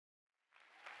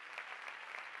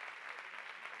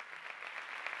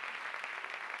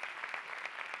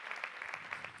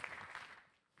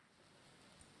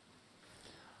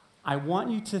I want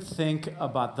you to think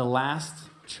about the last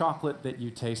chocolate that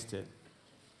you tasted.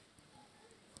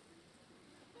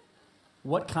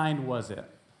 What kind was it?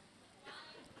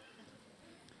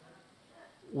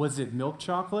 Was it milk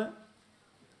chocolate?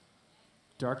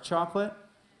 Dark chocolate?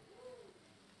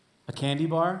 A candy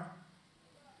bar?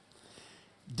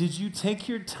 Did you take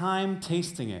your time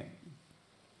tasting it?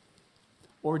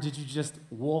 Or did you just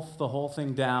wolf the whole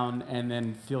thing down and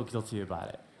then feel guilty about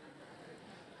it?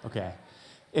 Okay.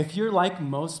 If you're like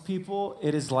most people,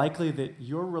 it is likely that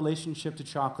your relationship to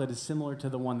chocolate is similar to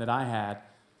the one that I had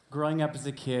growing up as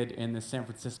a kid in the San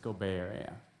Francisco Bay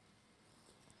Area.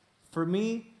 For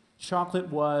me, chocolate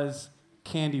was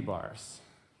candy bars,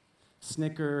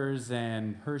 Snickers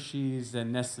and Hershey's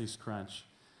and Nestle's Crunch.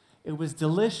 It was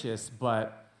delicious,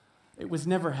 but it was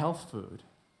never health food.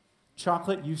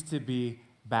 Chocolate used to be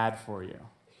bad for you.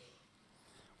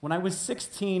 When I was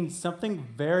 16, something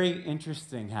very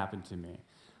interesting happened to me.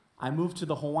 I moved to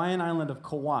the Hawaiian island of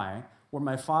Kauai, where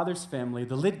my father's family,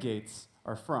 the Lydgates,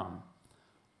 are from,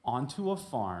 onto a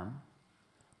farm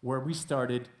where we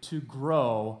started to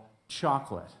grow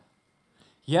chocolate.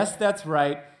 Yes, that's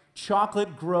right,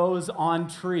 chocolate grows on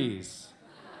trees.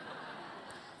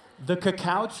 The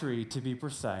cacao tree, to be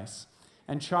precise,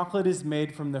 and chocolate is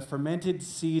made from the fermented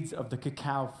seeds of the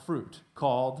cacao fruit,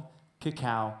 called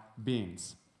cacao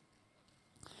beans.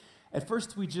 At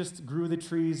first, we just grew the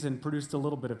trees and produced a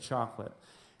little bit of chocolate.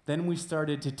 Then we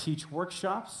started to teach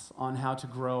workshops on how to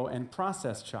grow and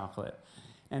process chocolate.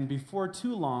 And before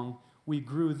too long, we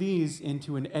grew these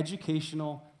into an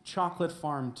educational chocolate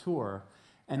farm tour.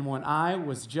 And when I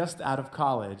was just out of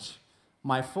college,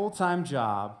 my full-time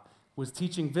job was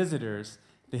teaching visitors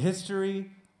the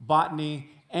history, botany,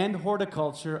 and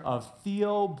horticulture of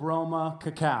Theobroma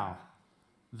cacao,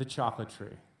 the chocolate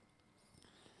tree.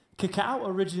 Cacao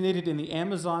originated in the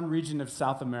Amazon region of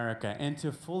South America, and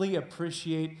to fully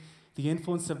appreciate the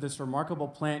influence of this remarkable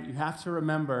plant, you have to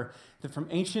remember that from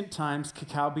ancient times,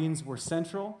 cacao beans were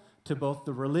central to both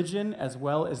the religion as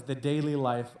well as the daily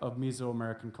life of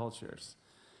Mesoamerican cultures.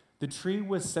 The tree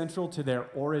was central to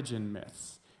their origin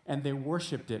myths, and they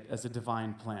worshipped it as a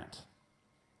divine plant.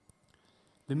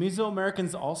 The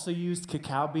Mesoamericans also used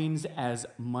cacao beans as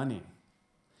money.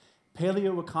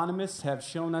 Paleoeconomists have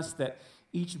shown us that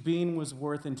each bean was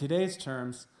worth, in today's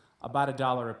terms, about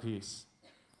 $1 apiece.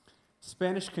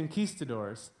 Spanish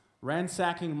conquistadors,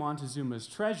 ransacking Montezuma's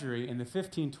treasury in the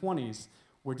 1520s,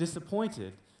 were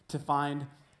disappointed to find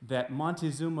that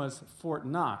Montezuma's Fort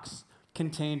Knox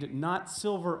contained not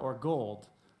silver or gold,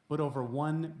 but over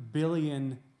 1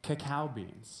 billion cacao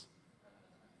beans.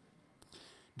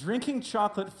 Drinking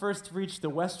chocolate first reached the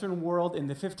Western world in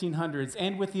the 1500s,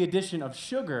 and with the addition of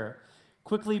sugar,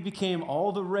 quickly became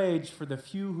all the rage for the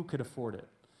few who could afford it.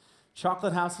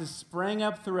 Chocolate houses sprang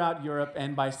up throughout Europe,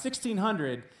 and by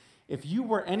 1600, if you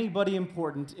were anybody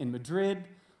important in Madrid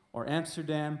or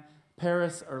Amsterdam,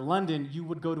 Paris or London, you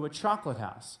would go to a chocolate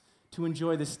house to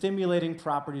enjoy the stimulating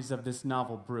properties of this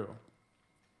novel brew.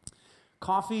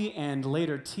 Coffee and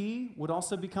later tea would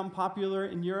also become popular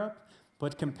in Europe,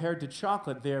 but compared to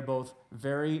chocolate, they are both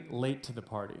very late to the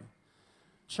party.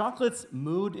 Chocolate's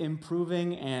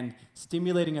mood-improving and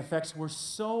stimulating effects were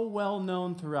so well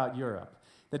known throughout Europe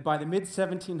that by the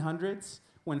mid-1700s,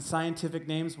 when scientific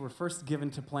names were first given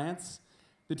to plants,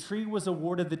 the tree was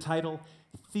awarded the title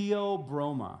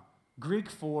Theobroma, Greek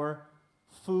for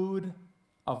food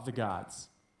of the gods.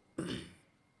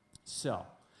 So,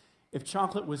 if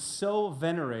chocolate was so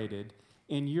venerated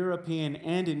in European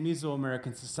and in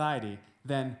Mesoamerican society,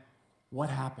 then what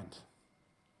happened?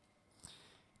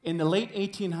 In the late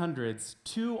 1800s,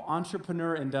 two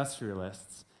entrepreneur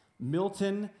industrialists,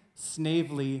 Milton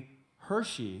Snavely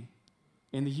Hershey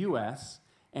in the US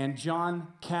and John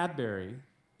Cadbury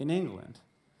in England,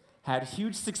 had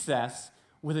huge success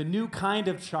with a new kind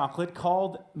of chocolate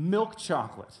called milk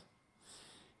chocolate.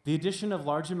 The addition of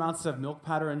large amounts of milk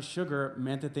powder and sugar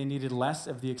meant that they needed less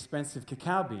of the expensive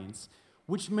cacao beans,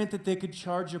 which meant that they could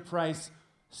charge a price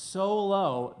so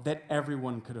low that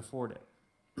everyone could afford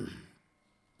it.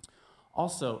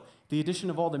 Also, the addition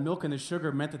of all the milk and the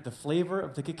sugar meant that the flavor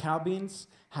of the cacao beans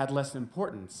had less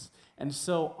importance. And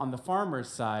so, on the farmer's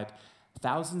side,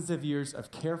 thousands of years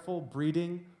of careful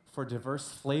breeding for diverse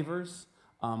flavors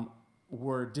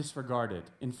were disregarded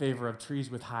in favor of trees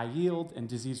with high yield and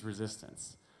disease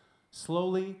resistance.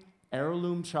 Slowly,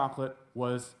 heirloom chocolate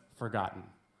was forgotten,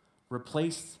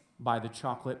 replaced by the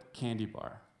chocolate candy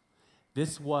bar.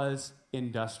 This was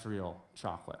industrial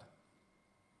chocolate.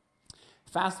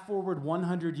 Fast forward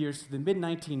 100 years to the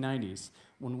mid-1990s,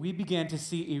 when we began to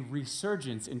see a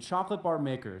resurgence in chocolate bar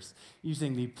makers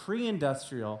using the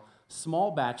pre-industrial,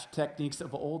 small batch techniques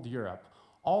of old Europe,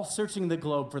 all searching the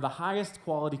globe for the highest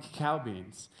quality cacao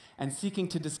beans and seeking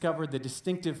to discover the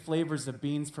distinctive flavors of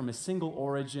beans from a single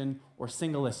origin or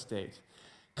single estate.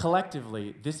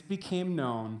 Collectively, this became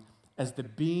known as the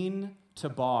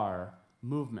bean-to-bar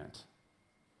movement.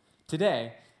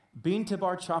 Today,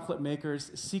 bean-to-bar chocolate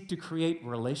makers seek to create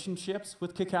relationships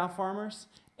with cacao farmers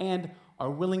and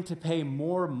are willing to pay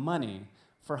more money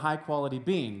for high-quality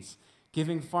beans,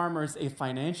 giving farmers a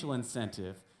financial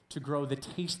incentive to grow the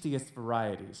tastiest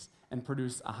varieties and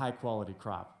produce a high-quality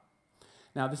crop.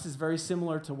 Now, this is very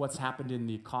similar to what's happened in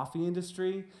the coffee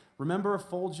industry. Remember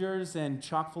Folgers and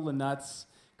chock full of nuts,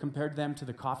 compared them to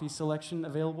the coffee selection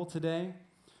available today,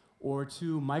 or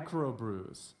to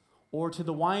microbrews, or to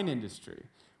the wine industry,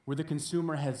 where the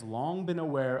consumer has long been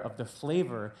aware of the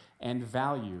flavor and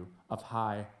value of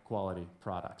high-quality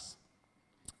products.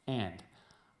 And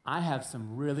I have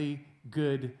some really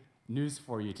good news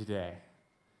for you today.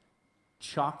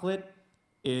 Chocolate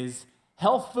is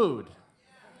health food.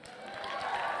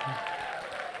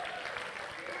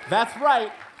 That's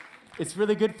right. It's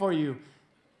really good for you.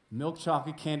 Milk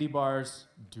chocolate candy bars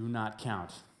do not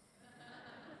count.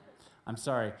 I'm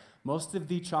sorry. Most of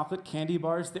the chocolate candy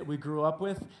bars that we grew up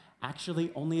with,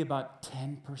 actually only about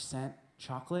 10%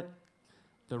 chocolate.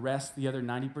 The rest, the other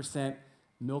 90%,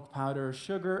 milk powder,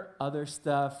 sugar, other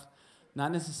stuff,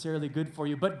 not necessarily good for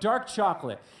you. But dark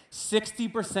chocolate,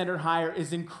 60% or higher,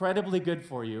 is incredibly good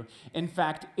for you. In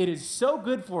fact, it is so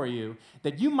good for you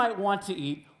that you might want to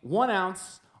eat 1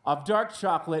 ounce of dark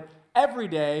chocolate every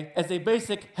day as a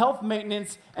basic health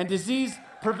maintenance and disease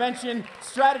prevention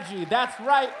strategy. That's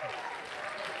right.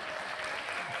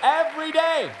 Every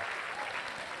day.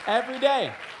 Every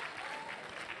day.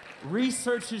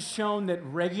 Research has shown that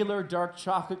regular dark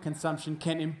chocolate consumption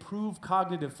can improve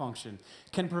cognitive function,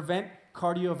 can prevent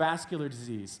cardiovascular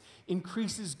disease,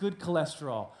 increases good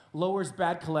cholesterol, lowers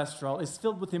bad cholesterol, is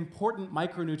filled with important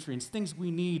micronutrients, things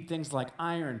we need, things like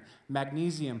iron,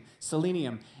 magnesium,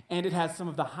 selenium, and it has some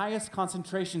of the highest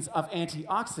concentrations of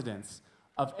antioxidants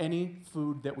of any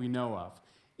food that we know of.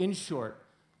 In short,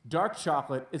 dark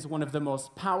chocolate is one of the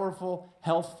most powerful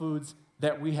health foods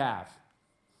that we have.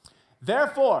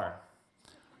 Therefore,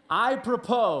 I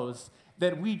propose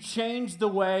that we change the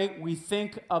way we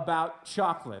think about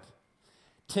chocolate.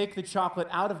 Take the chocolate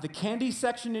out of the candy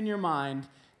section in your mind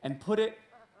and put it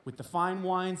with the fine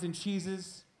wines and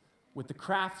cheeses, with the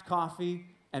craft coffee,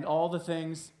 and all the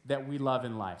things that we love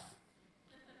in life.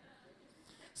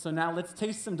 So now let's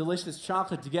taste some delicious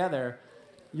chocolate together.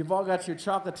 You've all got your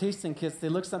chocolate tasting kits. They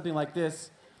look something like this.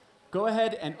 Go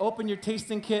ahead and open your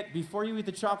tasting kit. Before you eat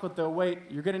the chocolate, though, wait.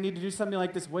 You're going to need to do something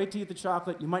like this. Wait to eat the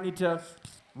chocolate. You might need to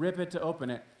rip it to open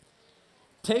it.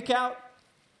 Take out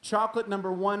chocolate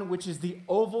number 1, which is the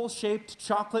oval-shaped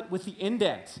chocolate with the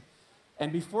indent.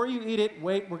 And before you eat it,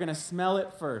 wait, we're going to smell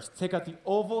it first. Take out the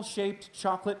oval-shaped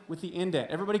chocolate with the indent.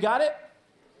 Everybody got it?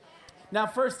 Now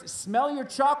first, smell your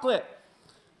chocolate.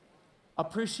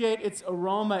 Appreciate its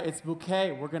aroma, its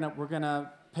bouquet. We're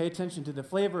gonna pay attention to the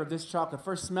flavor of this chocolate.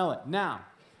 First, smell it. Now,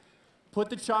 put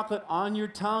the chocolate on your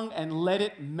tongue and let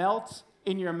it melt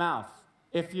in your mouth.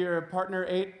 If your partner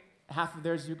ate half of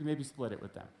theirs, you can maybe split it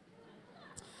with them.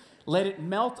 Let it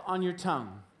melt on your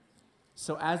tongue.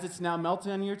 So as it's now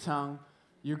melting on your tongue,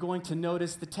 you're going to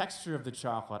notice the texture of the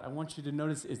chocolate. I want you to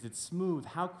notice, is it smooth?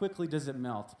 How quickly does it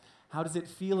melt? How does it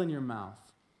feel in your mouth?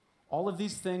 All of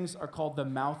these things are called the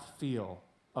mouth feel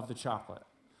of the chocolate.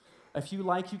 If you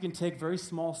like, you can take very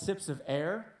small sips of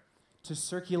air to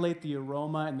circulate the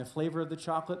aroma and the flavor of the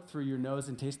chocolate through your nose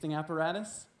and tasting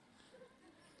apparatus.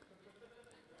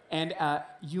 And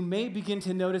you may begin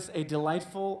to notice a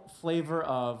delightful flavor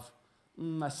of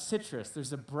a citrus.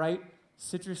 There's a bright,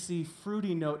 citrusy,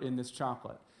 fruity note in this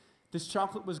chocolate. This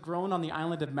chocolate was grown on the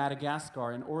island of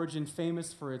Madagascar, an origin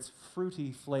famous for its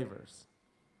fruity flavors.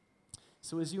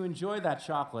 So as you enjoy that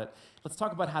chocolate, let's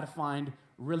talk about how to find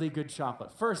really good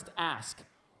chocolate. First, ask,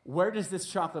 where does this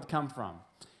chocolate come from?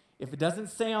 If it doesn't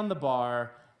say on the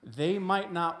bar, they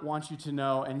might not want you to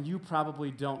know, and you probably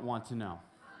don't want to know.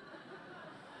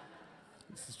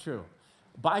 This is true.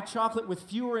 Buy chocolate with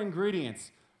fewer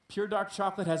ingredients. Pure dark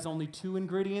chocolate has only 2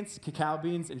 ingredients, cacao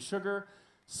beans and sugar.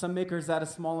 Some makers add a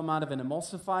small amount of an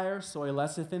emulsifier, soy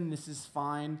lecithin. This is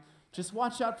fine. Just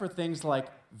watch out for things like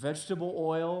vegetable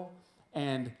oil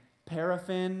and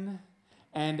paraffin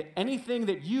and anything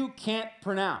that you can't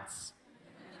pronounce.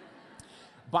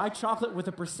 Buy chocolate with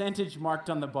a percentage marked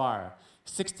on the bar.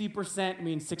 60%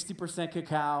 means 60%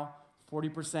 cacao,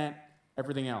 40%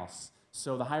 everything else.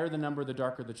 So the higher the number, the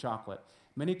darker the chocolate.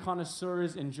 Many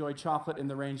connoisseurs enjoy chocolate in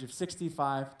the range of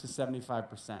 65 to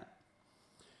 75%.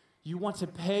 You want to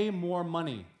pay more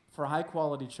money for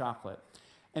high-quality chocolate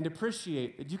and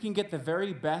appreciate that you can get the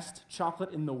very best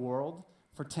chocolate in the world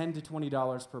for $10 to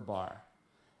 $20 per bar.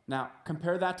 Now,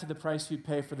 compare that to the price you'd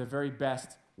pay for the very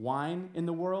best wine in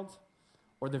the world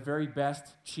or the very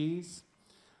best cheese.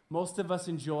 Most of us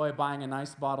enjoy buying a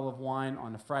nice bottle of wine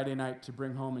on a Friday night to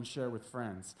bring home and share with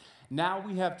friends. Now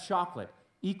we have chocolate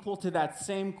equal to that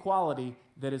same quality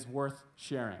that is worth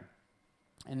sharing.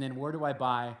 And then where do I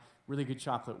buy really good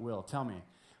chocolate, Will? Tell me.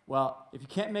 Well, if you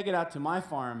can't make it out to my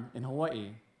farm in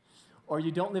Hawaii, or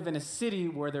you don't live in a city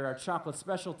where there are chocolate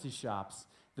specialty shops,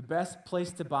 the best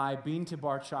place to buy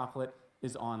bean-to-bar chocolate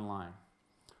is online.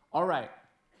 All right,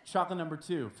 chocolate number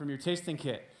 2 from your tasting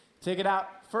kit. Take it out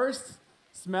first.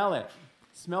 Smell it.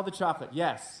 Smell the chocolate,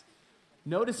 yes.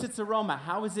 Notice its aroma.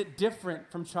 How is it different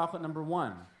from chocolate number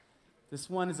 1? This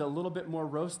one is a little bit more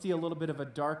roasty, a little bit of a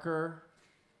darker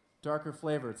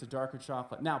flavor. It's a darker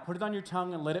chocolate. Now, put it on your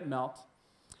tongue and let it melt.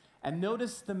 And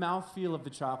notice the mouthfeel of the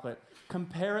chocolate.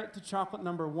 Compare it to chocolate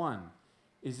number 1.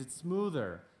 Is it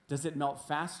smoother? Does it melt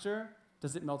faster?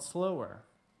 Does it melt slower?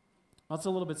 Well, it's a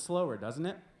little bit slower, doesn't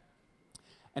it?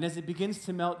 And as it begins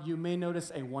to melt, you may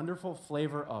notice a wonderful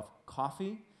flavor of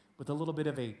coffee with a little bit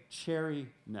of a cherry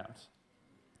note.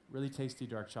 Really tasty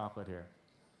dark chocolate here.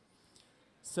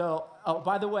 So, oh,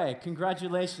 by the way,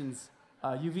 congratulations.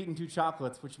 You've eaten 2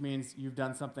 chocolates, which means you've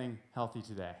done something healthy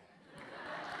today.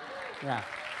 Yeah.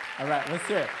 All right, let's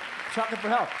hear it. Chocolate for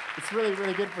health. It's really,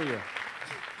 really good for you.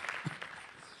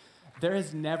 There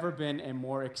has never been a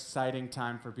more exciting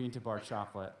time for bean-to-bar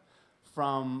chocolate.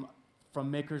 From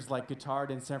makers like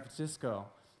Guittard in San Francisco,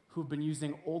 who've been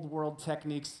using old world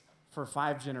techniques for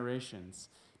 5 generations,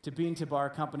 to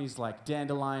bean-to-bar companies like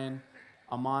Dandelion,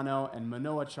 Amano, and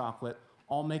Manoa Chocolate,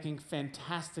 all making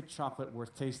fantastic chocolate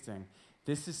worth tasting.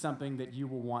 This is something that you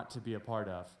will want to be a part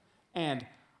of. And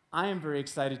I am very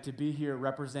excited to be here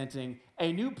representing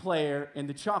a new player in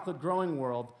the chocolate growing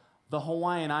world, the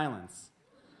Hawaiian Islands.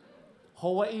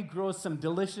 Hawaii grows some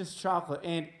delicious chocolate,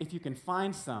 and if you can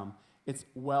find some, it's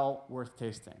well worth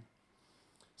tasting.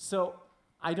 So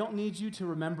I don't need you to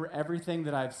remember everything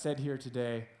that I've said here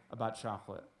today about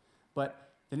chocolate, but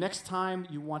the next time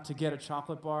you want to get a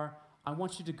chocolate bar, I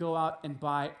want you to go out and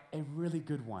buy a really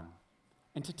good one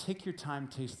and to take your time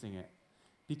tasting it,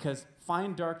 because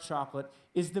fine dark chocolate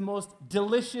is the most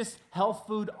delicious health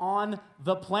food on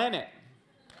the planet.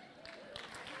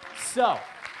 So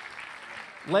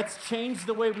let's change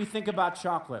the way we think about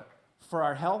chocolate for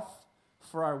our health,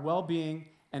 for our well-being,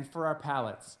 and for our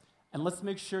palates. And let's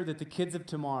make sure that the kids of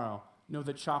tomorrow know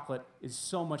that chocolate is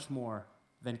so much more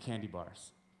than candy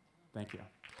bars. Thank you.